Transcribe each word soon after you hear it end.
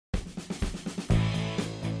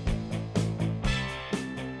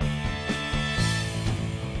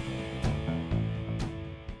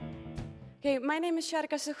Okay, my name is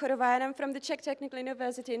Šárka Sochorová, and I'm from the Czech Technical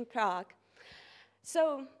University in Prague.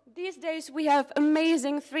 So these days we have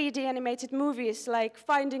amazing 3D animated movies like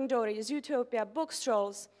Finding Dory, Zootopia, Box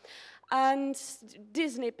Trolls, and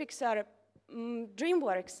Disney, Pixar,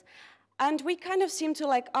 DreamWorks. And we kind of seem to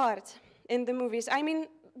like art in the movies. I mean,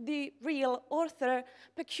 the real, author,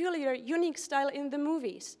 peculiar, unique style in the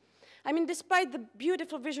movies. I mean, despite the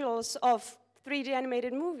beautiful visuals of 3D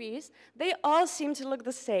animated movies, they all seem to look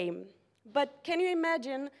the same. But can you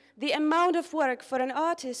imagine the amount of work for an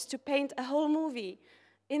artist to paint a whole movie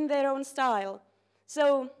in their own style?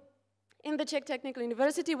 So in the Czech Technical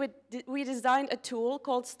University, we designed a tool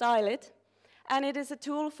called StyleIt, and it is a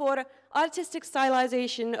tool for artistic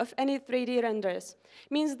stylization of any 3D renders.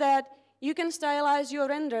 It means that you can stylize your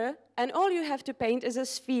render, and all you have to paint is a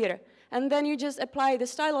sphere. And then you just apply the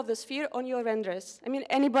style of the sphere on your renders. I mean,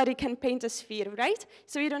 anybody can paint a sphere, right?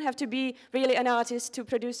 So you don't have to be really an artist to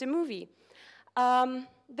produce a movie.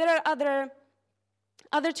 There are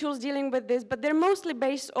other tools dealing with this, but they're mostly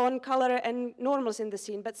based on color and normals in the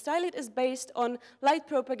scene. But StyleIt is based on light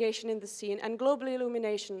propagation in the scene and global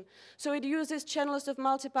illumination. So it uses channels of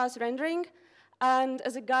multipass rendering and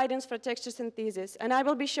as a guidance for texture synthesis. And I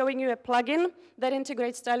will be showing you a plugin that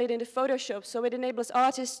integrates StyleIt into Photoshop, so it enables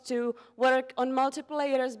artists to work on multiple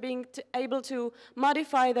layers, being able to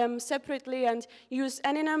modify them separately and use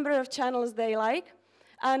any number of channels they like.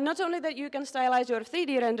 And not only that you can stylize your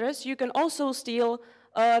 3D renders, you can also steal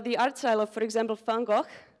the art style of, for example, Van Gogh,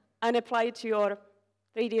 and apply it to your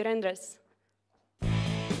 3D renders.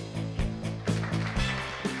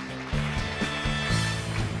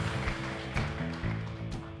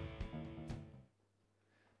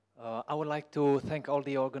 I would like to thank all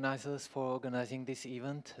the organizers for organizing this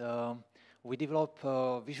event. We develop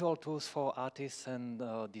visual tools for artists and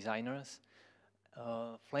designers.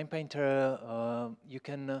 Flame Painter, you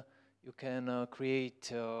can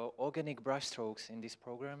create organic brushstrokes in this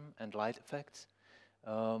program and light effects.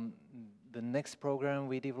 The next program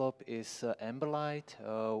we develop is Amberlight,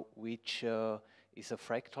 which is a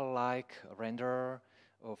fractal-like renderer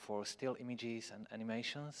for still images and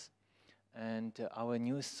animations. And our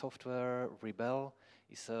newest software, Rebel,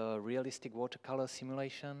 is a realistic watercolor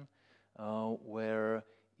simulation where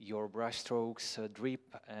your brushstrokes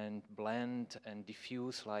drip and blend and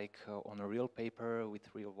diffuse like on a real paper with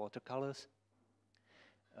real watercolors.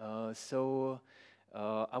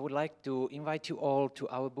 I would like to invite you all to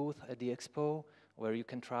our booth at the expo, where you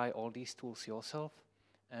can try all these tools yourself.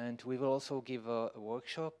 And we will also give a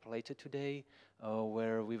workshop later today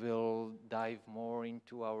where we will dive more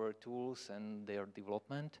into our tools and their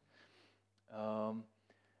development.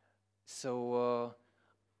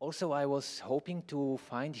 Also, I was hoping to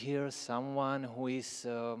find here someone who is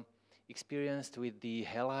experienced with the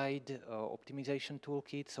Halide optimization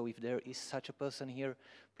toolkit. So if there is such a person here,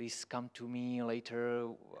 please come to me later.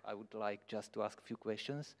 I would like just to ask a few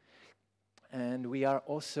questions. And we are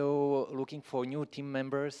also looking for new team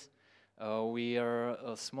members. We are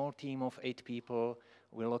a small team of 8 people.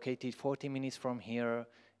 We're located 40 minutes from here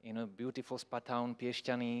in a beautiful spa town,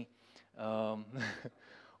 Piešťany.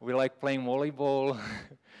 We like playing volleyball.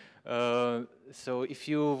 So if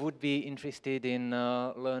you would be interested in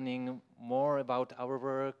learning more about our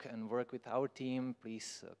work and work with our team,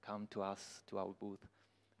 please come to us, to our booth.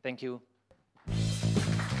 Thank you.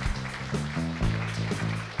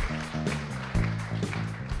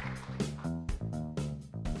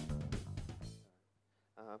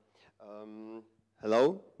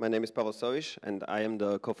 Hello, my name is Pavel Soviš, and I am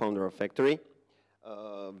the co-founder of Vectory.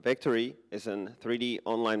 Vectory is a 3D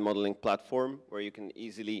online modeling platform where you can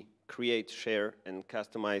easily create, share, and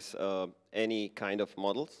customize any kind of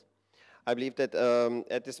models. I believe that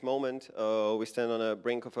at this moment we stand on the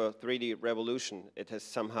brink of a 3D revolution. It has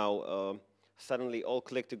somehow suddenly all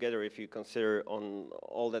clicked together if you consider on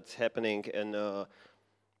all that's happening in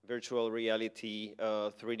virtual reality,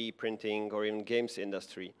 3D printing, or even games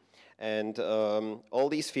industry. And all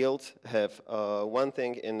these fields have one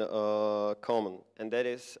thing in common, and that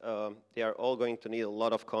is they are all going to need a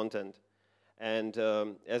lot of content. And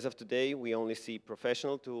as of today, we only see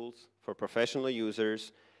professional tools for professional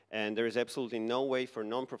users, and there is absolutely no way for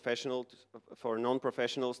non-professionals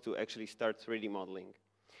to actually start 3D modeling.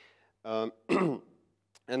 And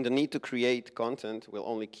the need to create content will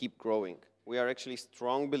only keep growing. We are actually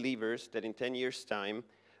strong believers that in 10 years' time,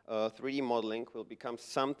 3D modeling will become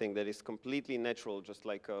something that is completely natural, just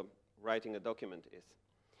like writing a document is.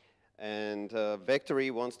 And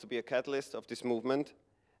Vectory wants to be a catalyst of this movement,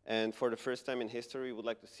 and for the first time in history, we would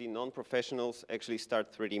like to see non-professionals actually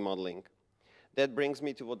start 3D modeling. That brings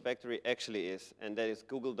me to what Vectory actually is, and that is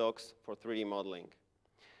Google Docs for 3D modeling.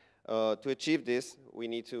 To achieve this, we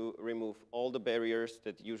need to remove all the barriers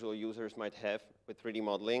that usual users might have with 3D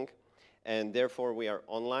modeling. And therefore, we are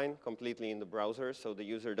online, completely in the browser, so the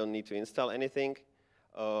user don't need to install anything.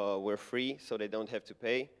 We're free, so they don't have to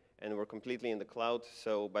pay. And we're completely in the cloud,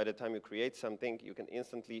 so by the time you create something, you can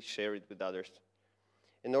instantly share it with others.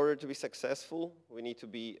 In order to be successful, we need to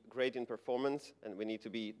be great in performance, and we need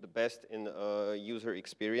to be the best in user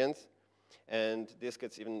experience. And this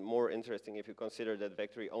gets even more interesting if you consider that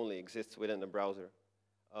Vectory only exists within the browser.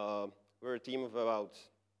 We're a team of about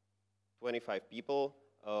 25 people.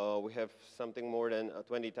 We have something more than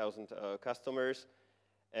 20,000 customers,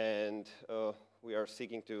 and we are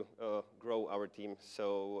seeking to grow our team.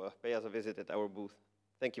 So pay us a visit at our booth.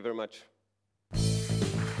 Thank you very much.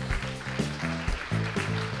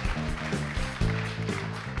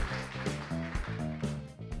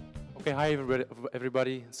 Okay, hi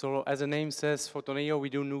everybody. So as the name says, Photoneo, we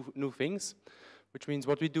do new things, which means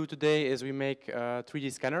what we do today is we make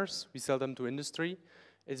 3D scanners. We sell them to industry.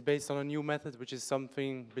 It's based on a new method, which is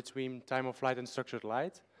something between time of flight and structured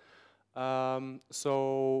light. We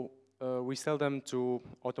sell them to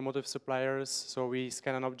automotive suppliers. So we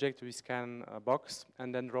scan an object, we scan a box,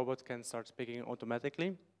 and then the robot can start picking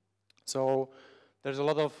automatically. So there's a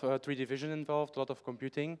lot of 3D vision involved, a lot of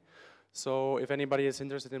computing. So if anybody is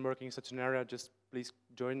interested in working in such an area, just please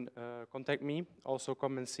contact me. Also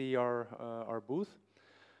come and see our booth.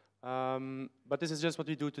 But this is just what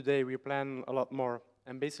we do today. We plan a lot more.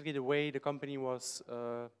 And basically the way the company was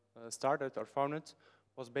started or founded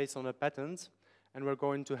was based on a patent. And we're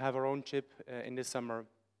going to have our own chip in this summer,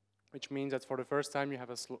 which means that for the first time you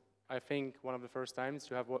have I think one of the first times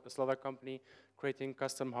you have a Slovak company creating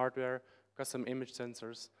custom hardware, custom image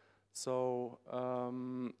sensors. So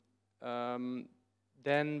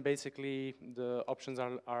then basically the options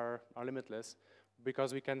are limitless,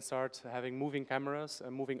 because we can start having moving cameras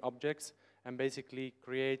and moving objects and basically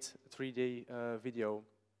create 3D video.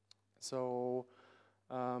 So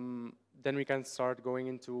then we can start going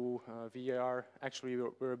into VR. Actually,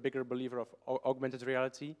 we're a bigger believer of augmented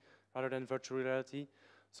reality rather than virtual reality.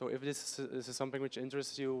 So if this is something which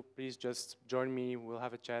interests you, please just join me. We'll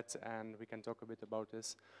have a chat and we can talk a bit about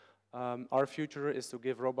this. Our future is to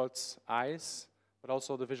give robots eyes, but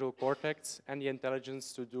also the visual cortex and the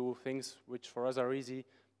intelligence to do things which for us are easy,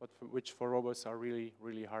 but which for robots are really,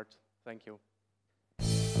 really hard. Thank you.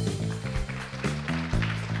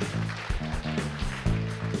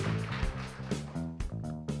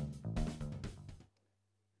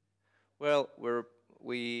 Well,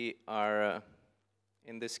 we are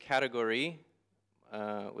in this category,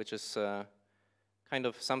 which is kind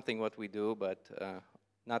of something what we do, but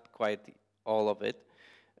not quite all of it.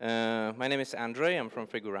 My name is Andre, I'm from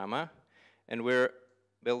Figurama, and we're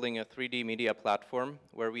building a 3D media platform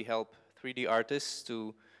where we help 3D artists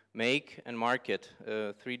to make and market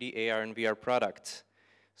 3D AR and VR products.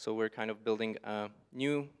 So we're kind of building a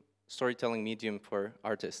new storytelling medium for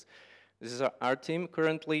artists. This is our team.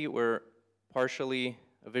 Currently, we're partially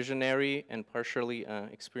a visionary and partially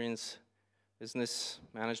experienced business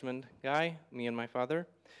management guy, me and my father.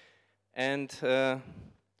 And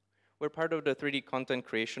we're part of the 3D content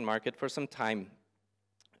creation market for some time.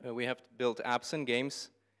 We have built apps and games,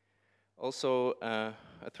 also a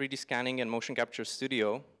 3D scanning and motion capture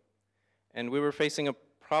studio. And we were facing a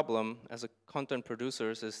problem as a content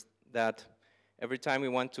producers, is that every time we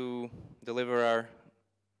want to deliver our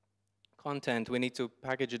content, we need to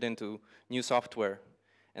package it into new software.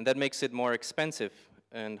 And that makes it more expensive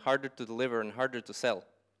and harder to deliver and harder to sell.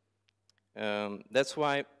 That's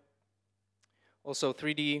why also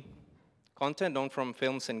 3D content known from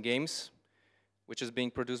films and games, which is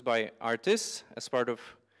being produced by artists as part of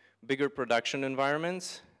bigger production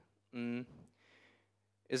environments,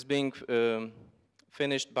 is being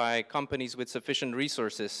finished by companies with sufficient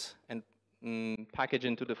resources and packaged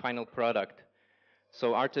into the final product.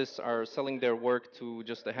 So artists are selling their work to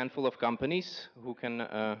just a handful of companies who can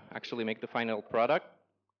actually make the final product.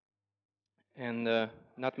 And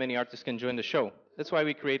not many artists can join the show. That's why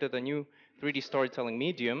we created a new 3D storytelling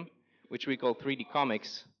medium, which we call 3D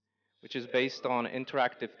Comics, which is based on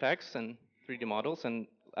interactive text and 3D models, and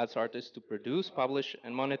allows artists to produce, publish,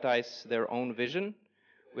 and monetize their own vision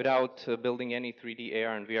without building any 3D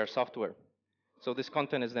AR and VR software. So this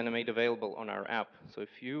content is then made available on our app. So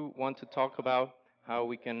if you want to talk about how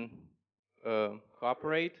we can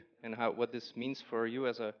cooperate and what this means for you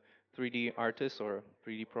as a 3D artist or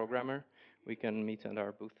 3D programmer, we can meet at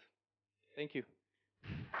our booth. Thank you.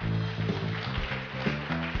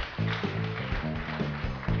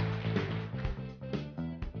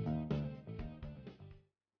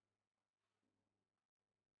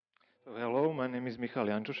 Hello, my name is Michal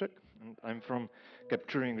Jančušek, and I'm from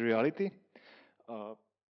Capturing Reality.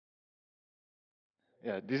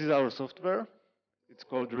 Yeah, this is our software. It's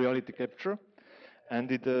called Reality Capture,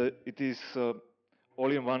 and it is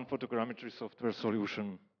all-in-one photogrammetry software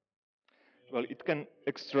solution. Well, it can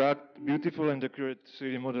extract beautiful and accurate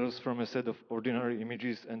 3D models from a set of ordinary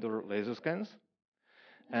images and/or laser scans.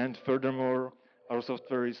 And furthermore, our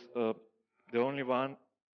software is the only one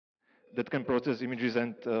that can process images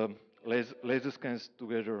and laser scans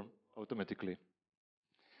together automatically.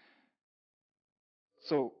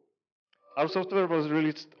 So our software was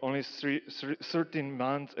released only 13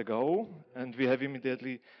 months ago, and we have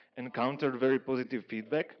immediately encountered very positive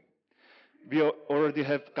feedback. We already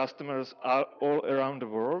have customers all around the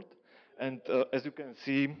world, and as you can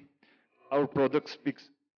see, our product speaks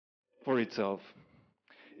for itself.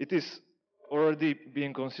 It is already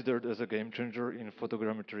being considered as a game changer in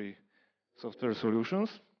photogrammetry software solutions.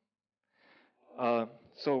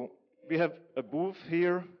 So we have a booth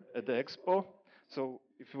here at the expo. So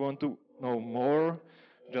if you want to know more,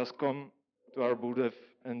 just come to our booth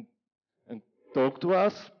and talk to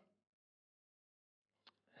us.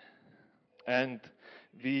 And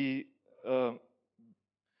you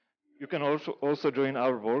can also join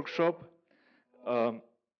our workshop,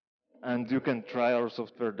 and you can try our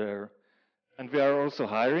software there. And we are also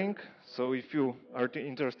hiring. So if you are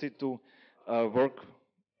interested to work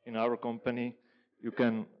in our company, you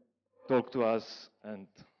can talk to us and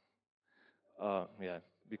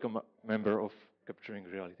become a member of Capturing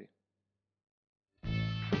Reality.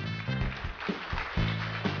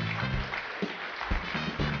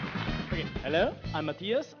 Okay, hello, I'm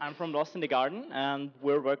Matthias. I'm from Lost in the Garden, and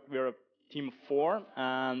we're a team of 4,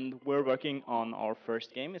 and we're working on our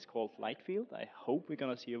first game. It's called Lightfield. I hope we're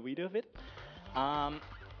gonna see a video of it.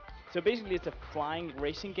 So basically, it's a flying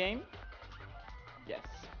racing game. Yes,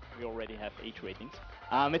 we already have 8 ratings.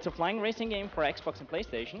 It's a flying racing game for Xbox and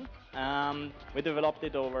PlayStation. We developed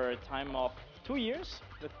it over a time of 2 years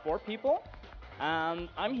with 4 people. And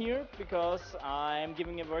I'm here because I'm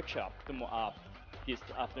giving a workshop this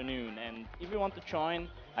afternoon. And if you want to join,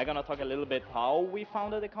 I'm gonna talk a little bit how we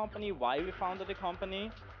founded the company, why we founded the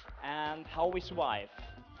company, and how we survive.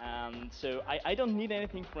 And so I don't need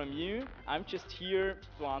anything from you. I'm just here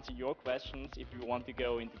to answer your questions if you want to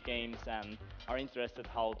go into games and are interested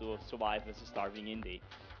how to survive as a starving indie.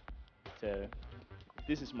 So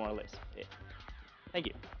this is more or less it. Thank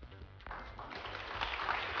you.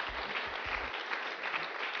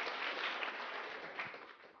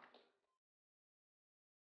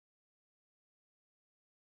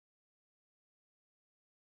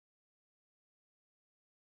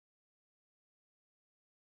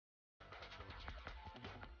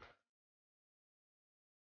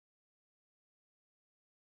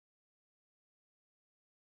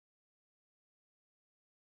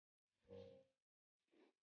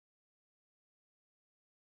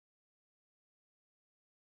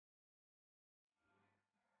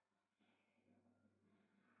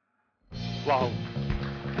 Wow.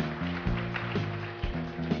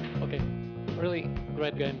 Okay, really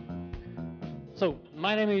great game. So,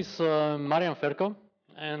 my name is Marian Ferko,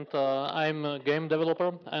 and I'm a game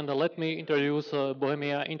developer, and let me introduce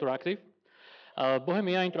Bohemia Interactive.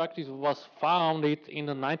 Bohemia Interactive was founded in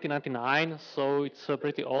 1999, so it's a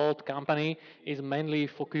pretty old company. It's mainly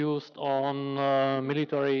focused on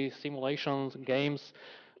military simulations games.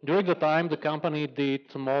 During the time, the company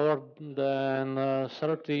did more than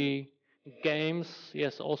 30 games,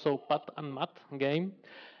 yes, also Pat and Mat game.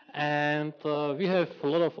 And we have a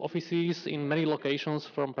lot of offices in many locations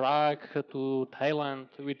from Prague to Thailand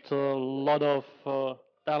with a lot of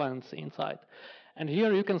talents inside. And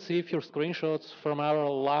here you can see a few screenshots from our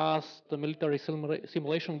last military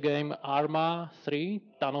simulation game, Arma 3,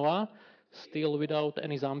 Tanova, still without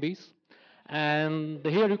any zombies. And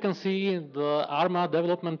here you can see the Arma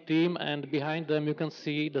development team, and behind them you can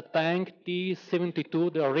see the tank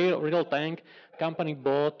T-72, the real tank company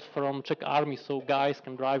bought from Czech army, so guys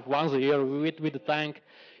can drive once a year with the tank.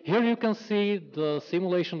 Here you can see the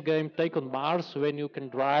simulation game Take on Mars, when you can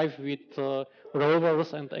drive with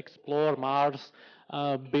rovers and explore Mars,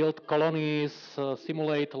 build colonies,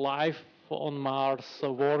 simulate life on Mars,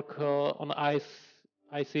 work on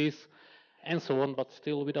ICs, and so on, but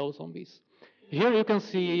still without zombies. Here you can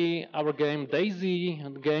see our game Daisy, a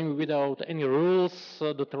game without any rules.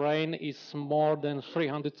 The terrain is more than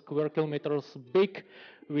 300 square kilometers big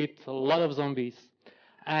with a lot of zombies.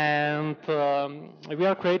 And we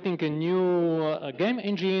are creating a new game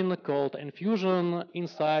engine called Enfusion.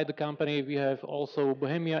 Inside the company we have also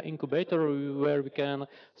Bohemia Incubator, where we can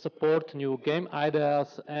support new game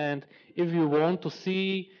ideas. And if you want to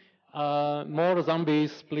see more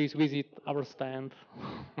zombies, please visit our stand.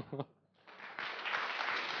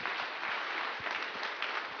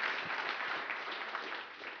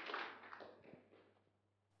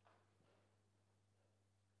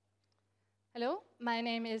 Hello, my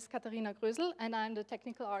name is Katharina Grösel, and I'm the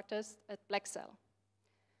technical artist at Blackcell.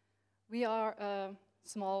 We are a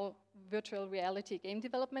small virtual reality game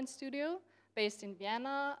development studio based in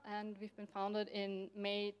Vienna, and we've been founded in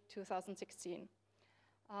May 2016.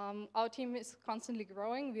 Our team is constantly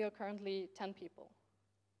growing. We are currently 10 people.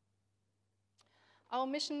 Our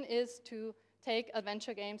mission is to take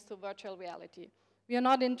adventure games to virtual reality. We are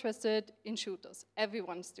not interested in shooters.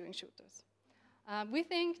 Everyone's doing shooters. We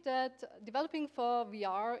think that developing for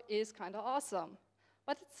VR is kind of awesome,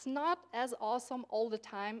 but it's not as awesome all the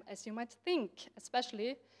time as you might think,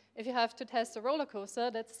 especially if you have to test a roller coaster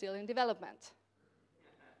that's still in development.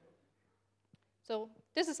 So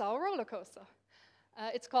this is our roller coaster.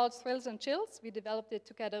 It's called Thrills and Chills. We developed it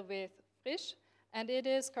together with Frisch, and it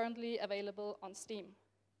is currently available on Steam.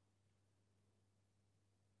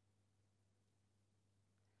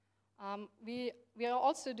 We are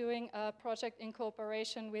also doing a project in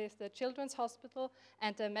cooperation with the Children's Hospital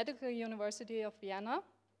and the Medical University of Vienna.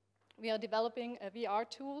 We are developing a VR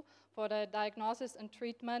tool for the diagnosis and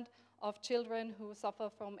treatment of children who suffer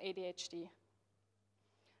from ADHD.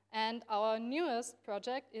 And our newest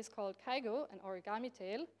project is called Kaigo, an origami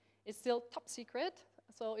tale. It's still top secret,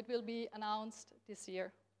 so it will be announced this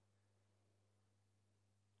year.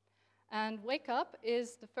 And Wake Up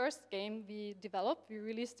is the first game we developed. We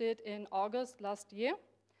released it in August last year.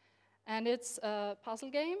 And it's a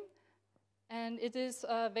puzzle game. And it is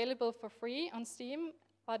available for free on Steam,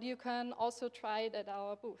 but you can also try it at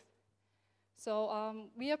our booth. So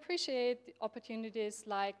we appreciate opportunities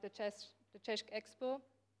like the CESCG Expo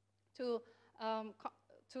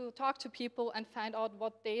to talk to people and find out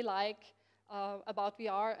what they like about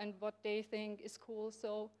VR and what they think is cool.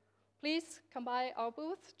 So please come by our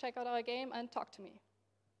booth, check out our game, and talk to me.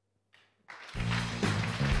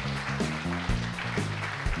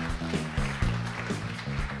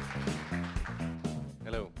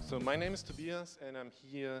 Hello, so my name is Tobias, and I'm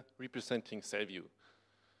here representing Cellview.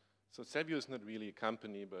 So Cellview is not really a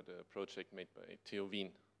company, but a project made by TU Wien.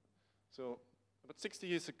 So about 60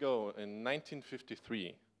 years ago, in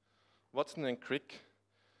 1953, Watson and Crick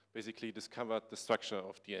basically discovered the structure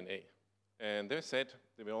of DNA. And they said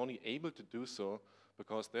they were only able to do so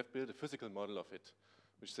because they've built a physical model of it,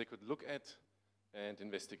 which they could look at and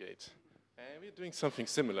investigate. And we're doing something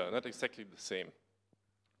similar, not exactly the same.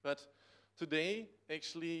 But today,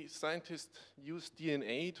 actually, scientists use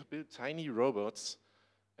DNA to build tiny robots,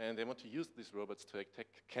 and they want to use these robots to attack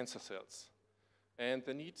cancer cells. And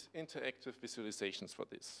they need interactive visualizations for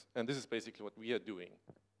this. And this is basically what we are doing.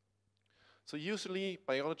 So usually,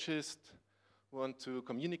 biologists want to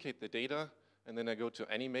communicate the data, and then I go to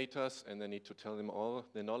animators, and they need to tell them all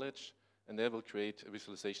the knowledge, and they will create a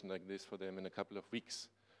visualization like this for them in a couple of weeks.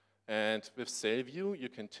 And with Cellview, you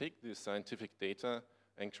can take this scientific data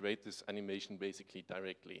and create this animation basically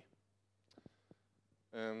directly.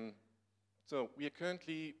 So we are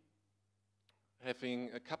currently having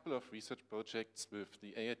a couple of research projects with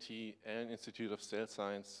the AIT and Institute of Cell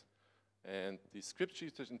Science and the Scripps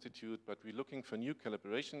Research Institute, but we're looking for new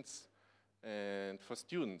collaborations and for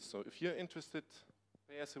students. So if you're interested,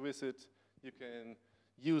 pay us a visit. You can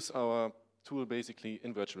use our tool basically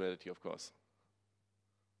in virtual reality, of course.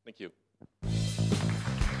 Thank you.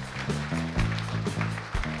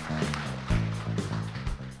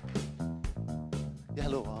 Yeah,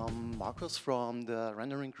 hello, I'm Markus from the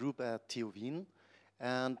rendering group at TU Wien.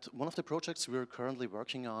 And one of the projects we're currently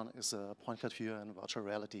working on is a point cloud view in virtual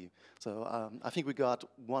reality. So I think we got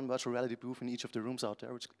one virtual reality booth in each of the rooms out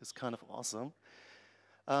there, which is kind of awesome.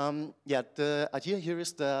 Yeah, the idea here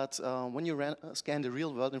is that when you scan the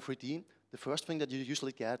real world in 3D, the first thing that you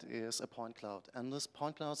usually get is a point cloud. And those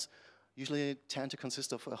point clouds usually tend to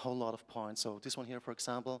consist of a whole lot of points. So this one here, for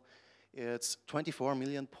example, it's 24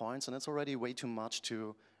 million points, and it's already way too much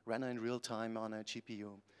to render in real time on a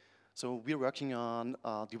GPU. So we're working on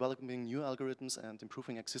developing new algorithms and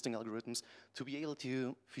improving existing algorithms to be able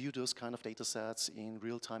to view those kind of data sets in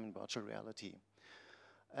real time in virtual reality.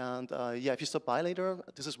 And yeah, if you stop by later,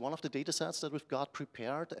 this is one of the data sets that we've got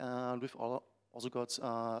prepared, and we've also got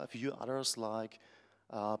a few others, like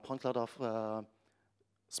point cloud of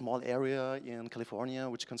small area in California,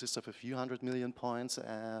 which consists of a few 100 million points,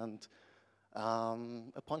 and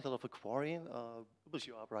a point cloud of a quarry, will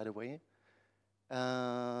show up right away.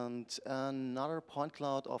 And another point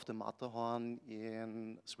cloud of the Matterhorn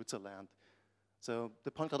in Switzerland. So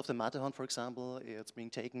the point cloud of the Matterhorn, for example, it's being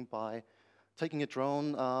taken by taking a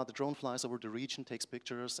drone, the drone flies over the region, takes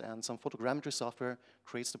pictures, and some photogrammetry software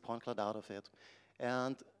creates the point cloud out of it.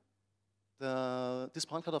 And this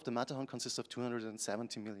point cloud of the Matterhorn consists of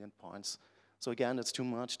 270 million points. So again, it's too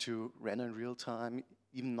much to render in real time,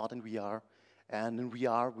 even not in VR. And in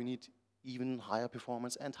VR, we need even higher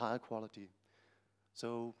performance and higher quality.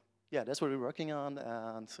 So yeah, that's what we're working on.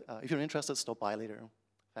 And if you're interested, stop by later.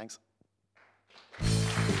 Thanks.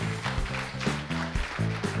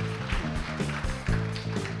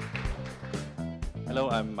 Hello,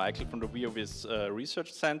 I'm Michael from the WeOvis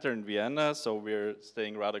Research Center in Vienna. So we're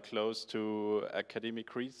staying rather close to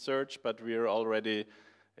academic research, but we're already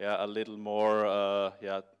a little more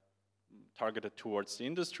targeted towards the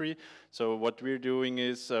industry. So what we're doing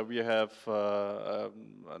is we have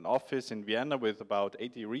an office in Vienna with about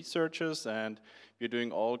 80 researchers, and we're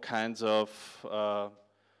doing all kinds of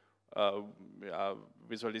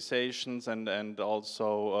visualizations and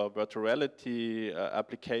also virtual reality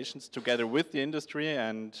applications together with the industry.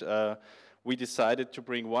 And we decided to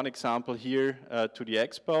bring one example here to the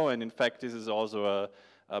expo. And in fact, this is also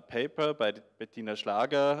a paper by Bettina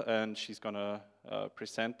Schlager, and she's going to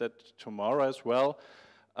present that tomorrow as well.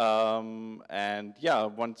 And yeah,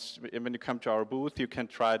 when you come to our booth, you can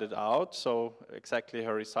try that out. So exactly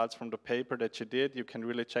her results from the paper that she did, you can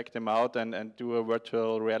really check them out and do a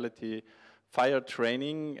virtual reality fire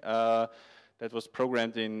training that was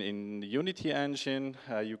programmed in the Unity engine.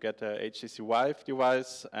 You get a HTC Vive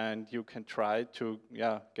device, and you can try to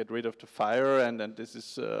get rid of the fire. And this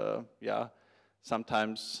is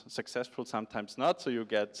sometimes successful, sometimes not. So you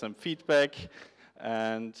get some feedback,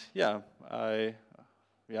 and hope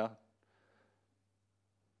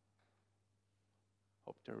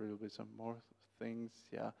there will be some more things.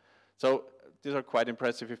 So these are quite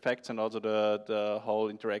impressive effects, and also the whole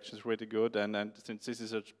interaction is really good. And since this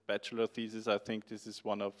is a bachelor thesis, I think this is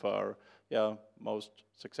one of our most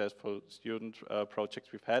successful student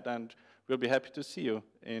projects we've had, and we'll be happy to see you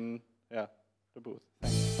in the booth.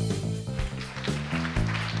 Thanks.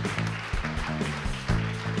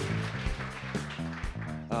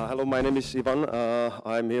 Hello, my name is Ivan.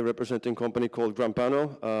 I'm here representing a company called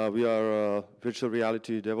Grampano. We are virtual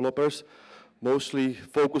reality developers, mostly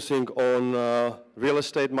focusing on real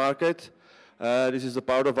estate market. This is a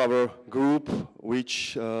part of our group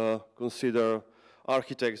which consider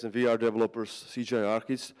architects and VR developers, CGI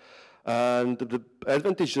artists. And the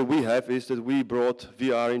advantage that we have is that we brought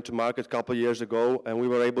VR into market a couple of years ago, and we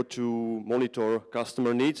were able to monitor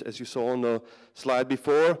customer needs. As you saw on the slide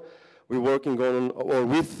before, we're working on or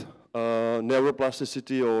with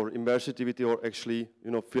neuroplasticity or immersivity, or actually,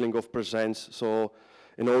 feeling of presence. So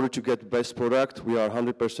in order to get the best product, we are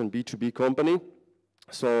 100% B2B company.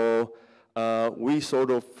 So we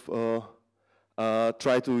sort of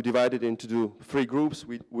try to divide it into 3 groups.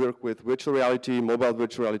 We work with virtual reality, mobile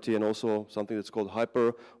virtual reality, and also something that's called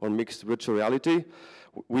hyper or mixed virtual reality,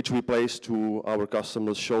 which we place to our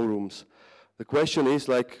customers' showrooms. The question is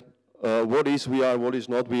what is VR, what is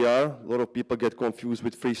not VR? A lot of people get confused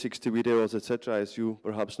with 360 videos, etc., as you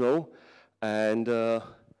perhaps know. And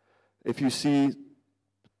if you see,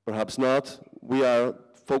 perhaps not, we are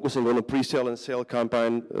focusing on a pre-sale and sale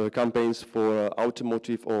campaigns for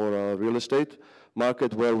automotive or real estate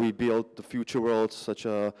market, where we build the future worlds, such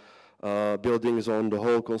as buildings on the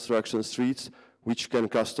whole construction streets, which can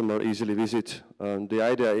customer easily visit. And the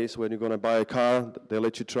idea is, when you're going to buy a car, they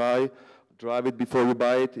let you drive it before you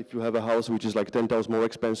buy it. If you have a house which is like 10,000 more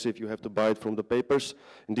expensive, you have to buy it from the papers.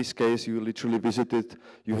 In this case, you literally visit it,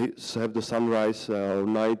 you have the sunrise or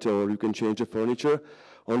night, or you can change the furniture.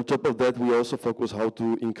 On top of that, we also focus how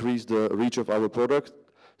to increase the reach of our product.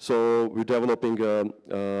 So we're developing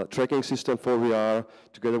a tracking system for VR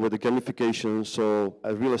together with the gamification, so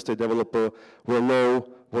a real estate developer will know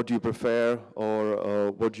what you prefer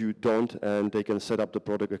or what you don't, and they can set up the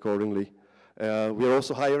product accordingly. We are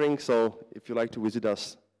also hiring, so if you like to visit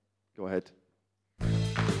us, go ahead.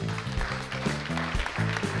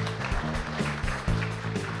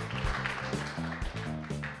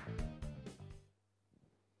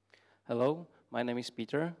 Hello, my name is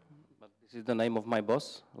Peter, but this is the name of my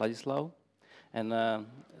boss, Ladislav. And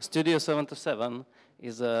CESCG17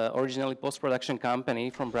 is originally post-production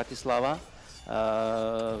company from Bratislava,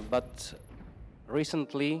 but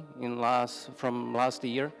recently, from last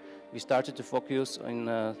year, we started to focus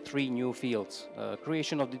on 3 new fields: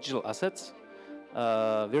 creation of digital assets,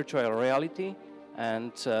 virtual reality,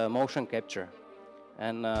 and motion capture.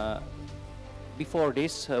 And before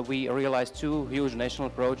this, we realized 2 huge national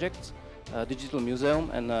projects, Digital Museum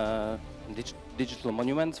and Digital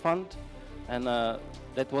Monuments Fund. And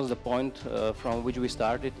that was the point from which we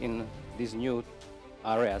started in these new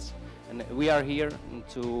areas. And we are here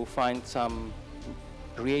to find some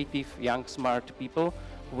creative, young, smart people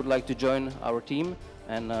who would like to join our team.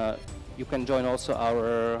 And you can join also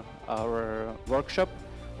our workshop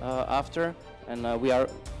after. And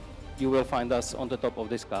you will find us on the top of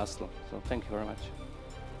this castle. So thank you very much.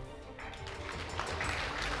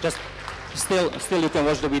 Just still you can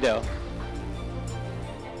watch the video.